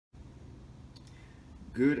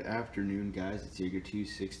Good afternoon, guys. It's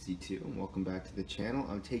Jaeger262 and welcome back to the channel.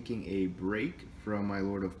 I'm taking a break from my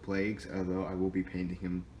Lord of Plagues, although I will be painting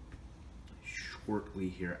him shortly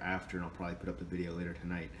hereafter, and I'll probably put up the video later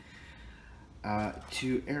tonight,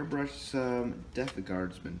 to airbrush some Death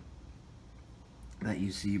Guardsmen that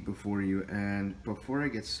you see before you. And before I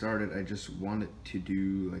get started, I just wanted to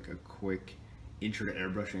do like a quick intro to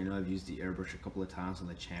airbrushing. I know I've used the airbrush a couple of times on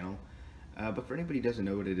the channel, but for anybody who doesn't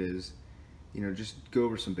know what it is, just go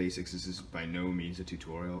over some basics. This is by no means a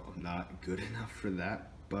tutorial. I'm not good enough for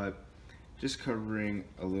that, but just covering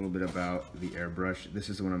a little bit about the airbrush. This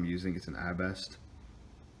is the one I'm using. It's an Abest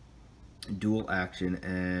dual action,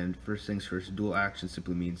 and first things first, dual action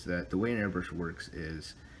simply means that the way an airbrush works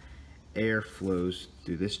is air flows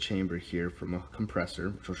through this chamber here from a compressor,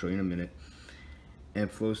 which I'll show you in a minute,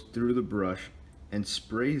 and flows through the brush and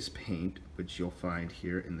sprays paint, which you'll find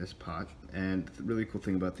here in this pot. And the really cool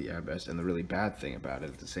thing about the Abest, and the really bad thing about it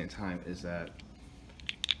at the same time, is that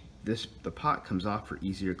the pot comes off for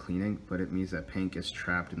easier cleaning, but it means that paint gets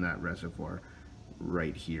trapped in that reservoir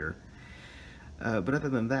right here. But other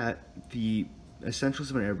than that, the essentials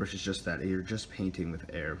of an airbrush is just that. You're just painting with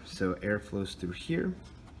air. So air flows through here,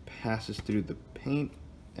 passes through the paint,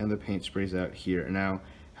 and the paint sprays out here. Now,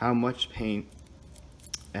 how much paint,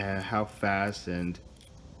 how fast, and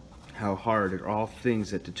how hard are all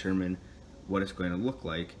things that determine what it's going to look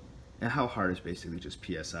like. And how hard is basically just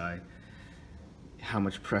PSI, how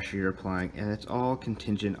much pressure you're applying, and it's all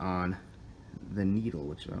contingent on the needle,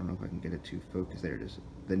 which I don't know if I can get it to focus. There it is,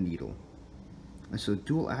 the needle. And so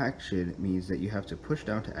dual action means that you have to push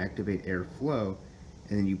down to activate airflow,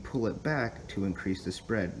 and then you pull it back to increase the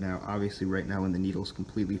spread. Now obviously right now when the needle's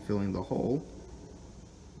completely filling the hole,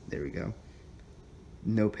 there we go,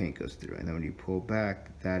 no paint goes through. And then when you pull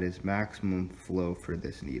back, that is maximum flow for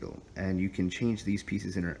this needle. And you can change these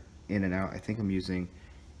pieces in and out. I think I'm using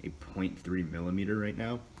a 0.3 millimeter right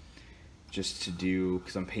now, just to do,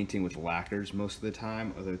 because I'm painting with lacquers most of the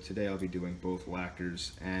time, although today I'll be doing both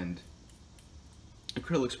lacquers and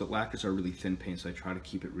acrylics, but lacquers are really thin paint, so I try to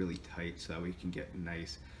keep it really tight so that we can get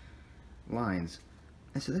nice lines.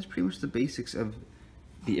 And so that's pretty much the basics of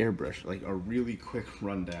the airbrush, like a really quick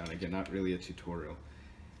rundown. Again, not really a tutorial,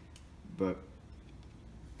 but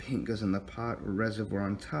paint goes in the pot or reservoir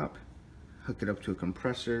on top, hook it up to a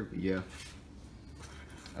compressor via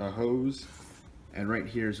a hose, and right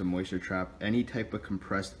here is a moisture trap. Any type of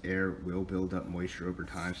compressed air will build up moisture over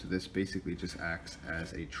time, so this basically just acts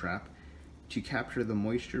as a trap to capture the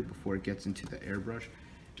moisture before it gets into the airbrush,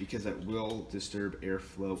 because it will disturb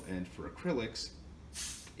airflow, and for acrylics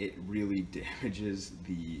it really damages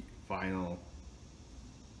the final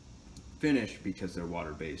finish because they're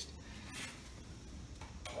water-based.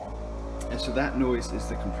 And so that noise is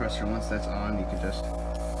the compressor. Once that's on, you can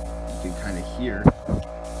kind of hear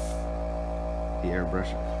the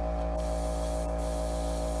airbrush.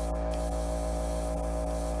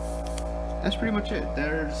 That's pretty much it.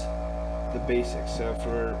 There's the basics. So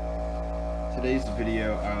for today's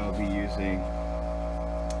video, I'll be using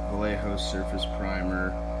Vallejo Surface Primer,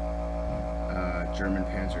 German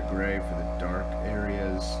Panzer Gray for the dark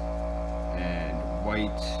areas, and white,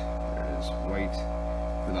 there it is, white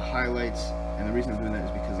for the highlights. And the reason I'm doing that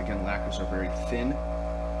is because, again, lacquers are very thin.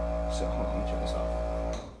 So hold on, let me turn this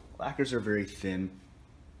off. Lacquers are very thin,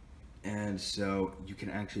 and so you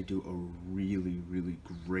can actually do a really, really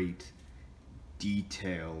great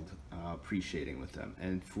detailed pre-shading with them.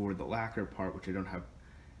 And for the lacquer part, which I don't have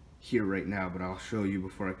here right now, but I'll show you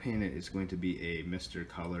before I paint it, it's going to be a Mr.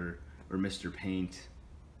 Color or Mr. Paint,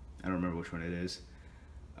 I don't remember which one it is,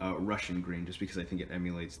 Russian green, just because I think it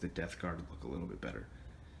emulates the Death Guard look a little bit better.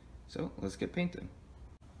 So let's get painting.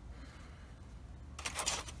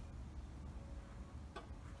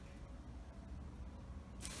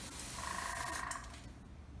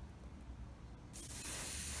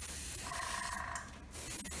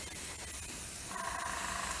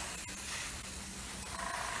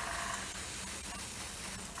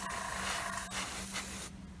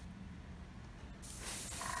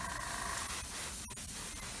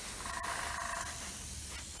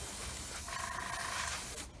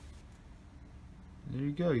 There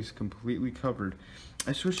you go, he's completely covered.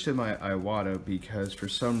 I switched to my Iwata because for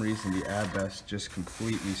some reason the Abest just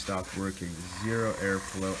completely stopped working. Zero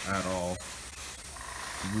airflow at all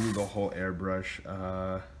through the whole airbrush.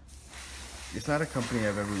 It's not a company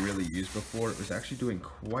I've ever really used before. It was actually doing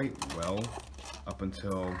quite well up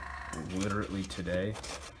until literally today.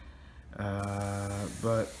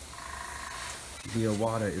 But the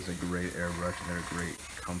Iwata is a great airbrush and they're a great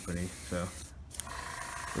company. So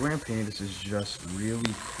the way I'm painting this is just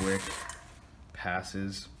really quick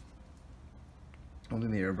passes holding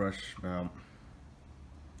the airbrush about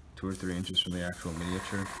 2 or 3 inches from the actual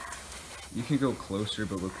miniature. You can go closer,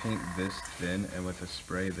 but with paint this thin and with a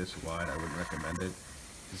spray this wide, I wouldn't recommend it.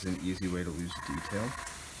 This is an easy way to lose detail.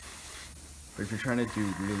 But if you're trying to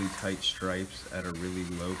do really tight stripes at a really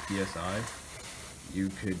low PSI, you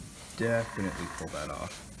could definitely pull that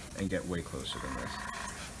off and get way closer than this.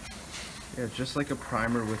 Yeah, just like a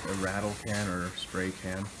primer with a rattle can or a spray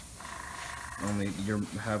can, only you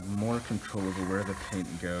have more control over where the paint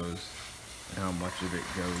goes and how much of it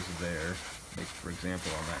goes there. Like for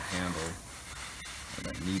example on that handle, or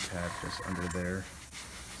that knee pad just under there.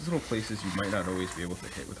 These little places you might not always be able to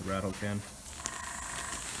hit with a rattle can.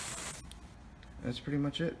 That's pretty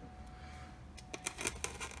much it.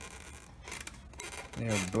 They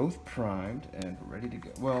are both primed and ready to go.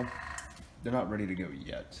 Well, they're not ready to go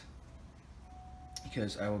yet,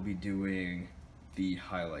 because I will be doing the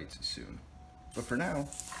highlights soon. But for now,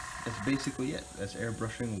 that's basically it. That's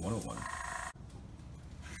Airbrushing 101.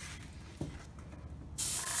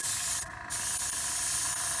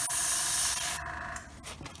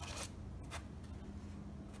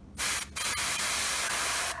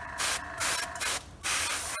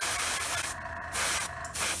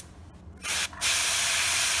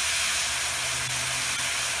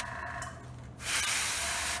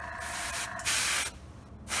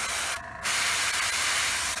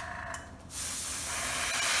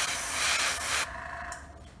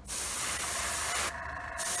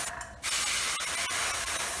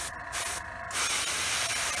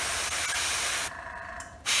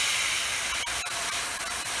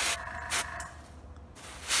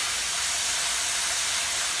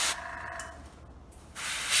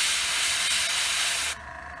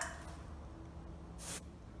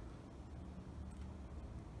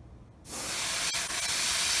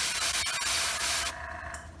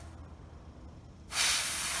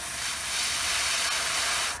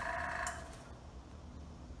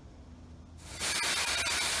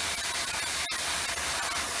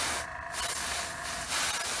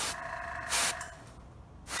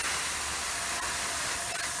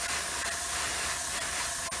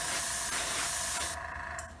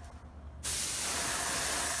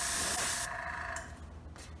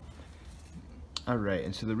 Alright,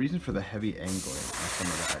 and so the reason for the heavy angling on some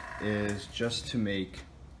of that is just to make,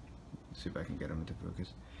 let's see if I can get them into focus,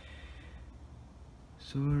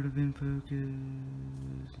 sort of in focus,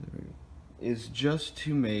 there we go, is just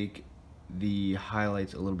to make the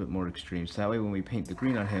highlights a little bit more extreme. So that way when we paint the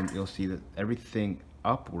green on him, you'll see that everything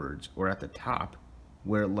upwards or at the top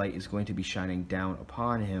where light is going to be shining down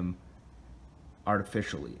upon him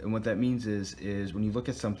artificially. And what that means is when you look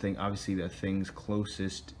at something, obviously the things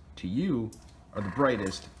closest to you are the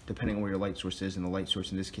brightest, depending on where your light source is, and the light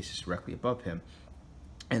source in this case is directly above him.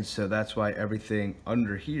 And so that's why everything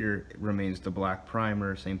under here remains the black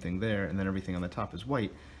primer, same thing there, and then everything on the top is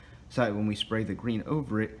white. So that when we spray the green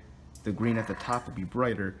over it, the green at the top will be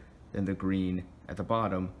brighter than the green at the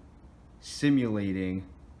bottom, simulating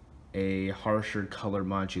a harsher color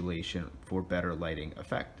modulation for better lighting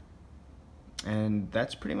effect. And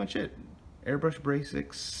that's pretty much it. Airbrush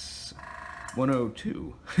Basics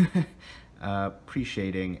 102.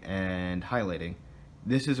 Pre-shading and highlighting.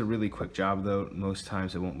 This is a really quick job though. Most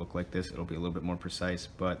times it won't look like this. It'll be a little bit more precise,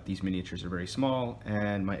 but these miniatures are very small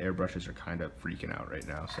and my airbrushes are kind of freaking out right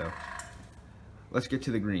now. So let's get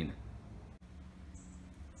to the green.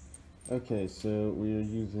 Okay, so we are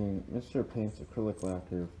using Mr. Paint's acrylic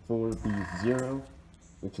lacquer for the 0,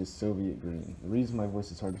 which is Soviet green. The reason my voice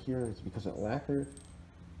is hard to hear is because at lacquer,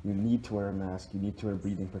 you need to wear a mask, you need to wear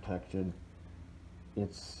breathing protection.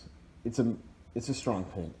 It's a strong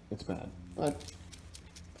paint. It's bad, but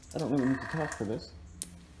I don't really need to talk for this.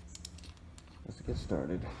 Let's get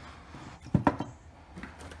started.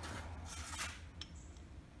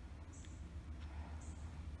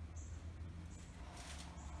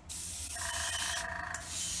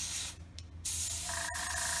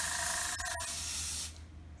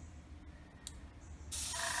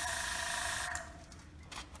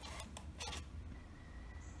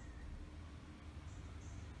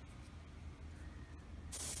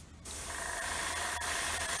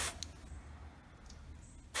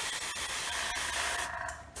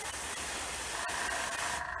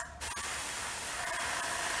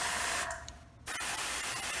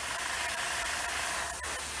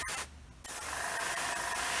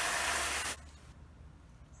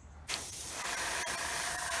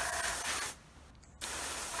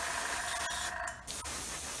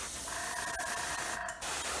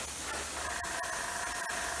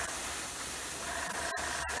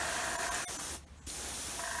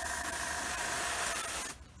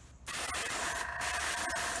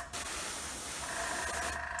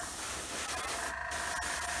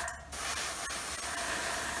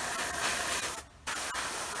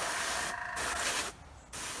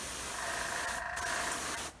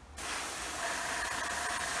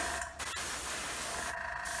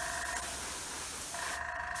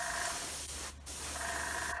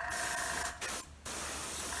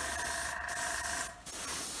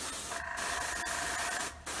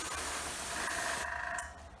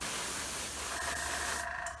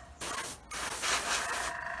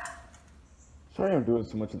 Sorry I'm doing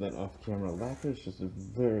so much of that off camera. Lacquer is just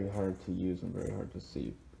very hard to use and very hard to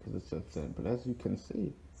see because it's so thin. But as you can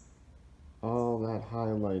see, all that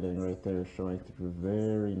highlighting right there is showing through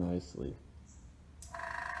very nicely,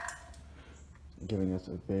 giving us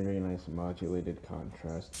a very nice modulated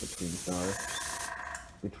contrast between dark,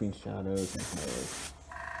 between shadows and highlights.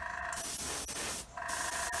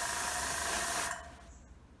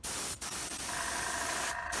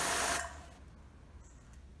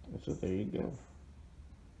 So there you go.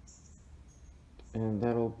 And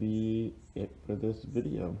that'll be it for this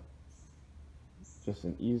video. Just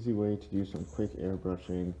an easy way to do some quick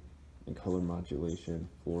airbrushing and color modulation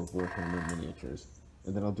for Warhammer miniatures.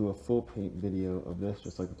 And then I'll do a full paint video of this,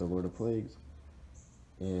 just like with the Lord of Plagues,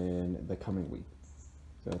 in the coming week.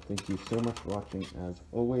 So thank you so much for watching as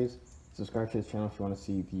always. Subscribe to the channel if you want to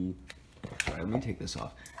see the... Sorry, let me take this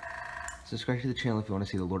off. Subscribe to the channel if you want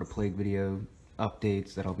to see the Lord of Plague video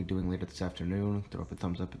updates that I'll be doing later this afternoon. Throw up a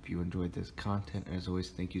thumbs up if you enjoyed this content. As always,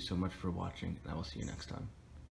 thank you so much for watching, and I will see you next time.